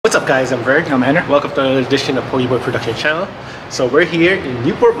What's up guys, I'm Vern. I'm Gener. Welcome to another edition of Pogiboy Production Channel. So we're here in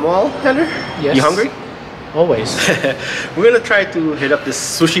Newport Mall, Gener. Yes. You hungry? Always. We're gonna try to hit up this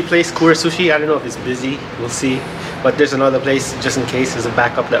sushi place, Kura Sushi. I don't know if it's busy, we'll see. But there's another place just in case as a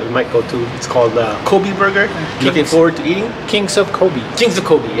backup that we might go to. It's called Kobe Burger. Looking forward to eating. Kings of Kobe. Kings of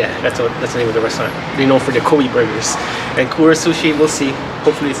Kobe, yeah, that's the name of the restaurant. They know for their Kobe burgers. And Kura Sushi, we'll see.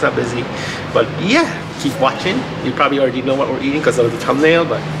 Hopefully it's not busy. But yeah, keep watching. You probably already know what we're eating because of the thumbnail,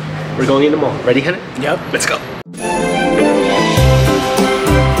 but we're going in the mall. Ready, Gener? Yep. Let's go.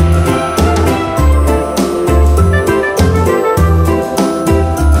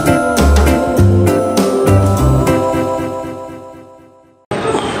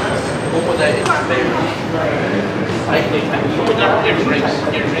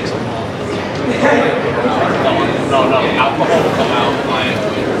 No, alcohol will come out.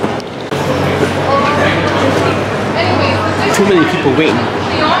 Too many people waiting.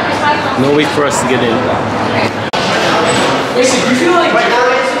 No way for us to get in.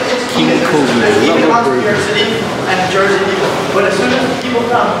 King of Kobe, love burger. And Jersey people. But as soon as people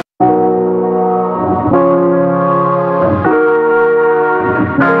come.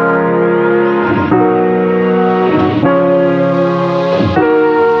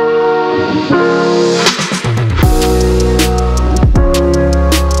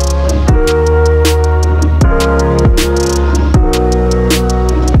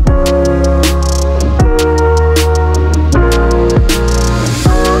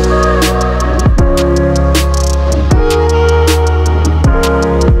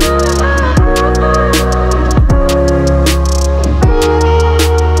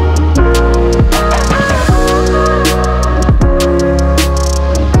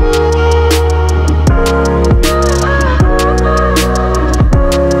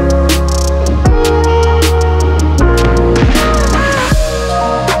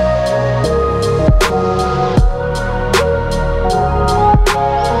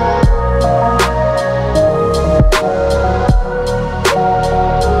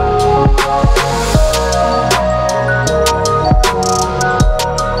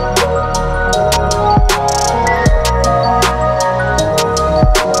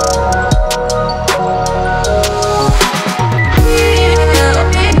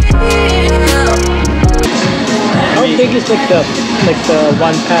 It's like the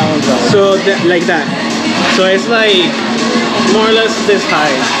 1 pound. So like that. So it's like more or less this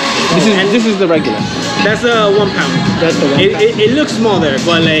high. This is the regular. That's the 1 pound. That's the 1 pound. It looks smaller,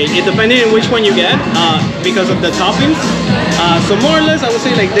 but like it depending on which one you get, because of the toppings. So more or less, I would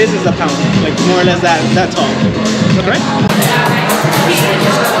say like this is the pound, like more or less that tall. Is that correct?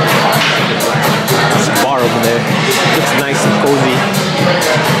 There's a bar over there. Looks nice and cozy.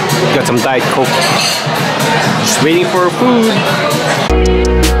 Got some Diet Coke. Just waiting for food.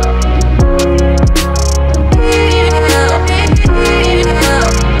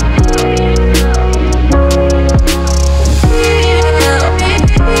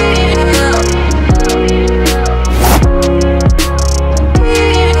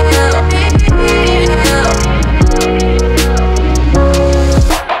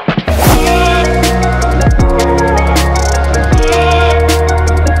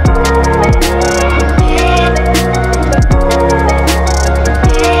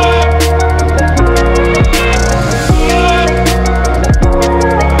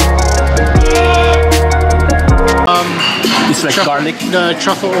 It's like garlic. The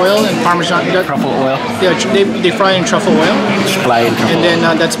truffle oil and Parmesan. Truffle oil. Yeah, they fry in truffle oil. Fry in truffle and then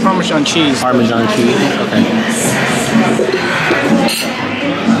that's Parmesan cheese. Parmesan cheese. Okay.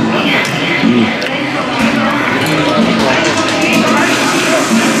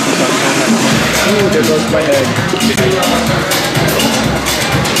 Ooh, there goes my egg.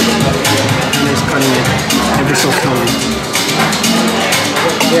 And it's cutting it ever so slowly.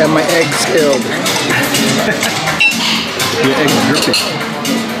 Yeah, my egg spilled. Your egg dripping.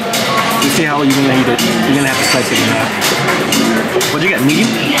 You see how you're gonna eat it? You're gonna have to slice it in half. What'd you get? Medium?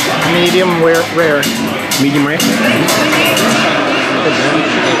 Medium rare. Medium rare?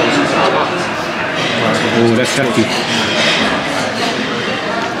 Oh, that's hefty.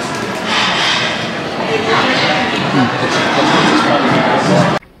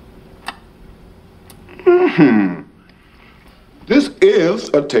 This is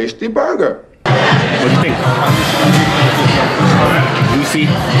a tasty burger. What do you think? Juicy.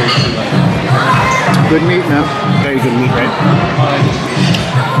 Good meat, man. Very good meat, right?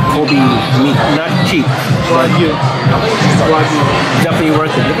 Kobe meat, not cheap. Wagyu. Definitely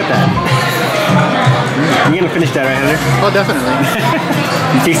worth it. Look at that. You're gonna finish that, right, Heather? Oh, definitely.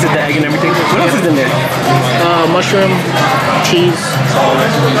 You tasted the egg and everything. What else is in there? Mushroom, cheese.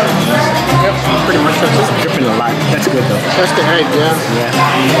 Yep, pretty much that's it. Dripping a lot. That's good though. That's the egg, yeah. Yeah.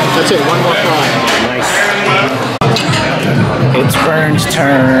 That's it, one more fry. Nice. It's Vern's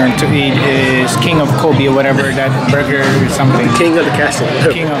turn to eat his King of Kobe or whatever that burger or something. King of the castle.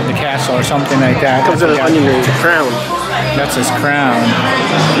 King of the castle or something like that. Comes with an onion ring, a crown. That's his crown.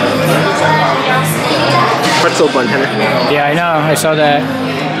 Pretzel bun, Heather. Yeah, I know. I saw that.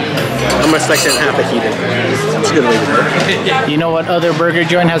 I'm gonna slice it in half like he did. It's a good way to do it. You know what other burger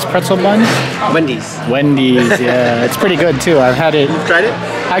joint has pretzel buns? Wendy's. Wendy's. Yeah, it's pretty good too. I've had it. Tried it?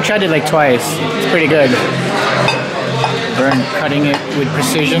 I tried it like twice. It's pretty good. Vern cutting it with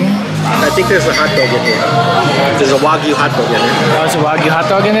precision. I think there's a hot dog in there. There's a Wagyu hot dog in there. Oh, there's a Wagyu hot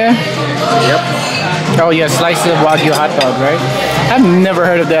dog in there? Yep. Oh yeah, slices of Wagyu hot dog, right? I've never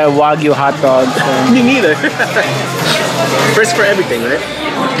heard of that Wagyu hot dog. So. Me neither. First for everything, right?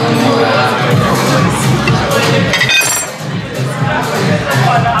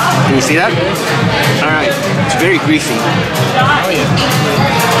 Can you see that? Alright. It's very greasy. Oh yeah.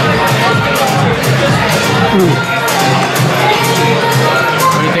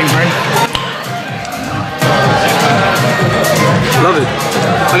 What do you think, Vern? Love it.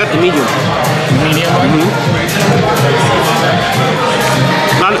 I got the medium. Medium one?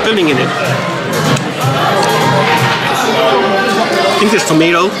 A lot of filling in it. I think there's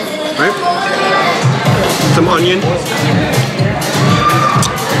tomato, right? Some onion.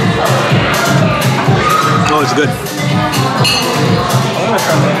 Oh, it's good.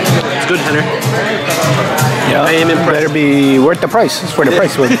 It's good, Henner. Yeah. I am impressed. Better be worth the price. It's for the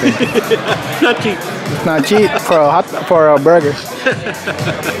price worth it. Not cheap. It's not cheap for a burger.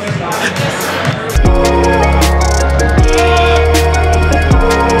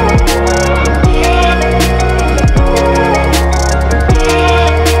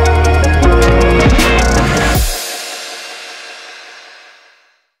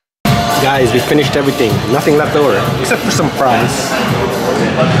 Guys, we finished everything. Nothing left over, except for some fries.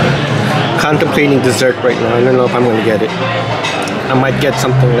 Contemplating dessert right now. I don't know if I'm gonna get it. I might get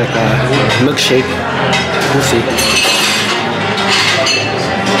something like a milkshake. We'll see.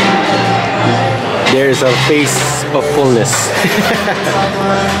 There's a face of fullness.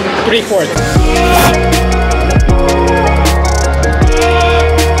 3/4.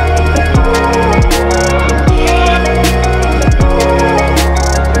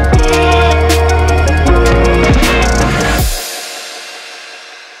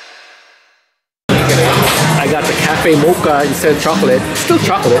 Cafe mocha instead of chocolate. It's still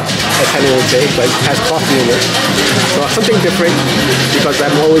chocolate, as Henry would say, but it has coffee in it. So something different because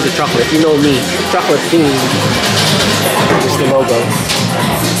I'm always a chocolate. You know me, chocolate theme. Here's the logo.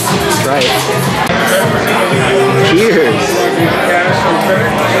 Try it. Cheers.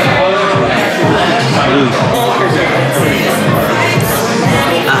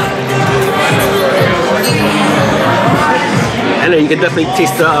 I know you can definitely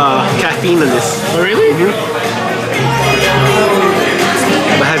taste the caffeine in this. Oh really? Mm-hmm.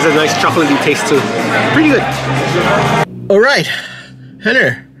 But has a nice chocolatey taste too. Pretty good. Alright,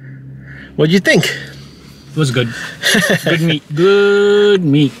 Henner, what'd you think? It was good. Good meat. Good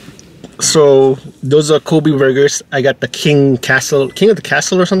meat. So those are Kobe burgers. I got the King of the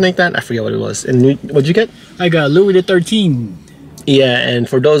Castle or something like that. I forget what it was. And what'd you get? I got Louis the 13. Yeah, and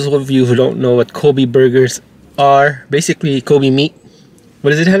for those of you who don't know what Kobe burgers are, basically Kobe meat.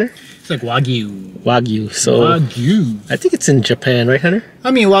 What is it, Henner? It's like Wagyu. Wagyu. So Wagyu. I think it's in Japan, right, Henner?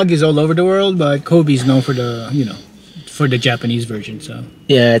 I mean, Wagyu's all over the world, but Kobe's known for the, you know, for the Japanese version. So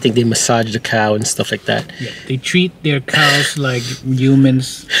yeah, I think they massage the cow and stuff like that. yeah, they treat their cows like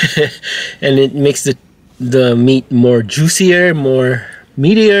humans, and it makes the meat more juicier, more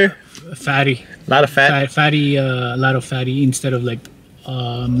meatier. Fatty. A lot of fat. A lot of fatty instead of like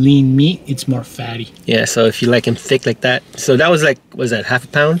lean meat. It's more fatty. Yeah, so if you like him thick like that. So that was like, was that half a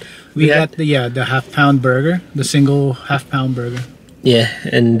pound? We got the half-pound burger, the single half-pound burger. Yeah,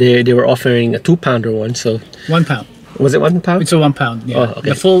 and they were offering a 2-pounder one, so 1 pound. Was it 1 pound? It's a 1 pound. Yeah. Oh,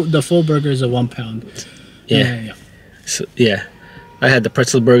 okay. The full burger is a 1 pound. Yeah. So yeah, I had the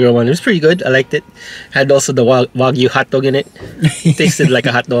pretzel burger one. It was pretty good. I liked it. Had also the Wagyu hot dog in it. Tasted like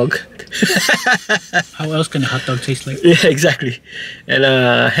a hot dog. How else can a hot dog taste like? Yeah, exactly. And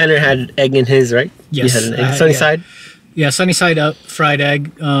Henner had egg in his, right? Yes. You had an egg, sunny side. Yeah, sunny side up, fried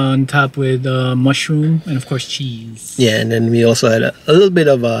egg on top with mushroom and of course cheese. Yeah, and then we also had a little bit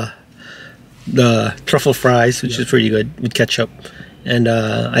of the truffle fries, which is pretty good with ketchup. And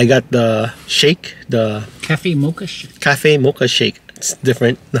I got the shake, the cafe mocha shake. Cafe mocha shake. It's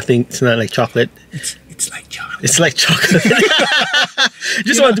different. Nothing. It's not like chocolate. It's like chocolate. It's like chocolate.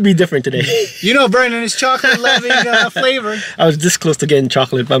 Just wanted to be different today. You know, Vern and his chocolate-loving flavor. I was this close to getting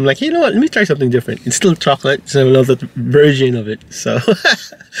chocolate, but I'm like, you know what? Let me try something different. It's still chocolate, so another version of it. So,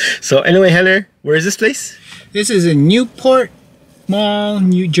 so anyway, Henner, where is this place? This is in Newport Mall,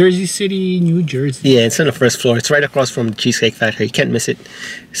 New Jersey City, New Jersey. Yeah, it's on the first floor. It's right across from the Cheesecake Factory. You can't miss it.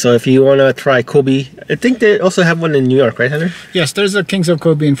 So if you want to try Kobe, I think they also have one in New York, right, Henner? Yes, there's a Kings of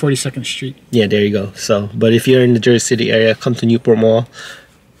Kobe in 42nd Street. Yeah, there you go. So, but if you're in the Jersey City area, come to Newport Mall.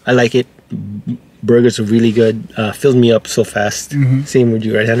 I like it. Burgers are really good. Fills me up so fast. Same with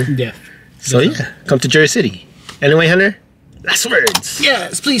you, right, Henner? Yeah. So yeah, come to Jersey City. Anyway, Henner, last words.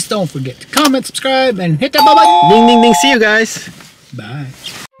 Yes, please don't forget to comment, subscribe, and hit that bell button. Ding, ding, ding. See you guys. Bye.